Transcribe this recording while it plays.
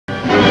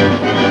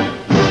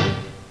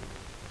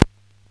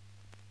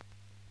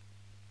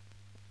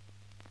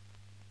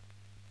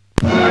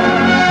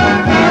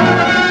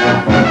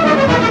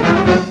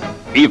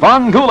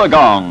YVONNE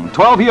Goolagong,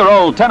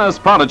 12-year-old tennis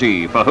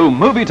prodigy for whom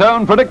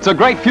Movietone predicts a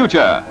great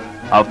future.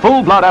 A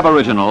full-blood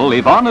aboriginal,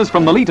 YVONNE is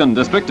from the Leeton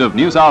district of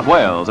New South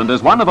Wales and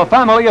is one of a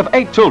family of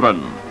 8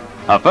 children.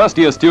 A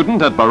first-year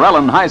student at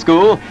Barellan High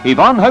School,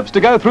 YVONNE hopes to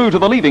go through to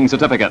the leaving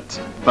certificate.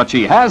 But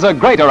she has a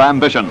greater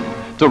ambition,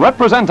 to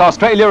represent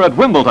Australia at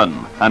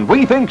Wimbledon, and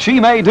we think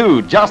she may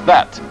do just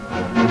that.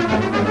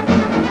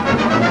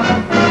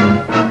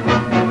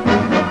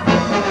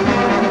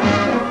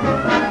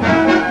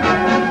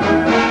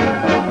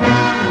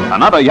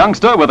 Another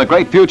youngster with a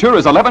great future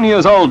is 11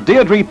 years old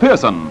DEIDRE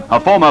Pearson, a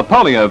former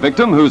polio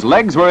victim whose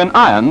legs were in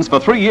irons for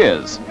 3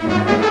 years.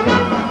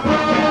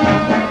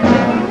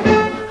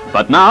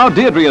 But now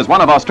DEIDRE is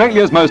one of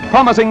Australia's most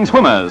promising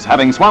swimmers,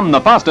 having swum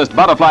the fastest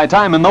butterfly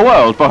time in the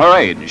world for her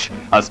age.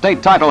 A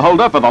state title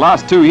holder for the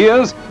last 2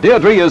 years,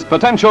 DEIDRE is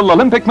potential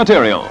Olympic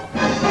material.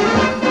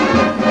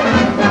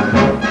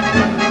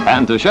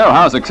 And to show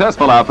how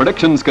successful our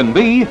predictions can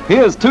be,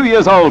 here's 2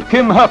 years old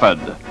Kim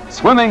Herford.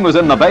 Swimming was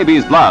in the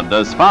baby's blood,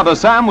 as Father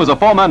Sam was a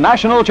former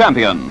national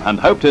champion and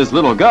hoped his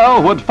little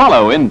girl would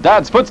follow in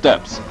Dad's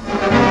footsteps.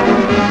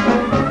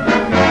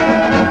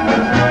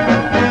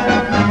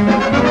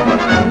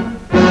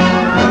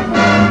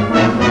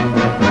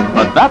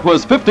 But that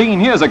was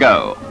 15 years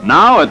ago.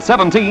 Now, at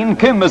 17,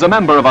 Kim is a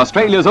member of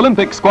Australia's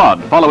Olympic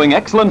squad, following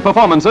excellent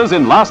performances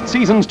in last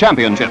season's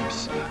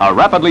championships. A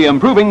rapidly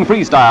improving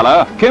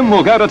freestyler, Kim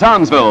will go to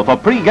Townsville for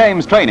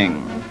pre-games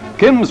training.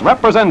 Kim's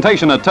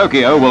representation at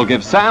Tokyo will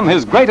give Sam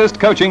his greatest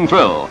coaching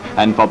thrill,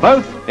 and for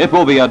both, it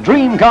will be a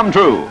dream come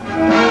true.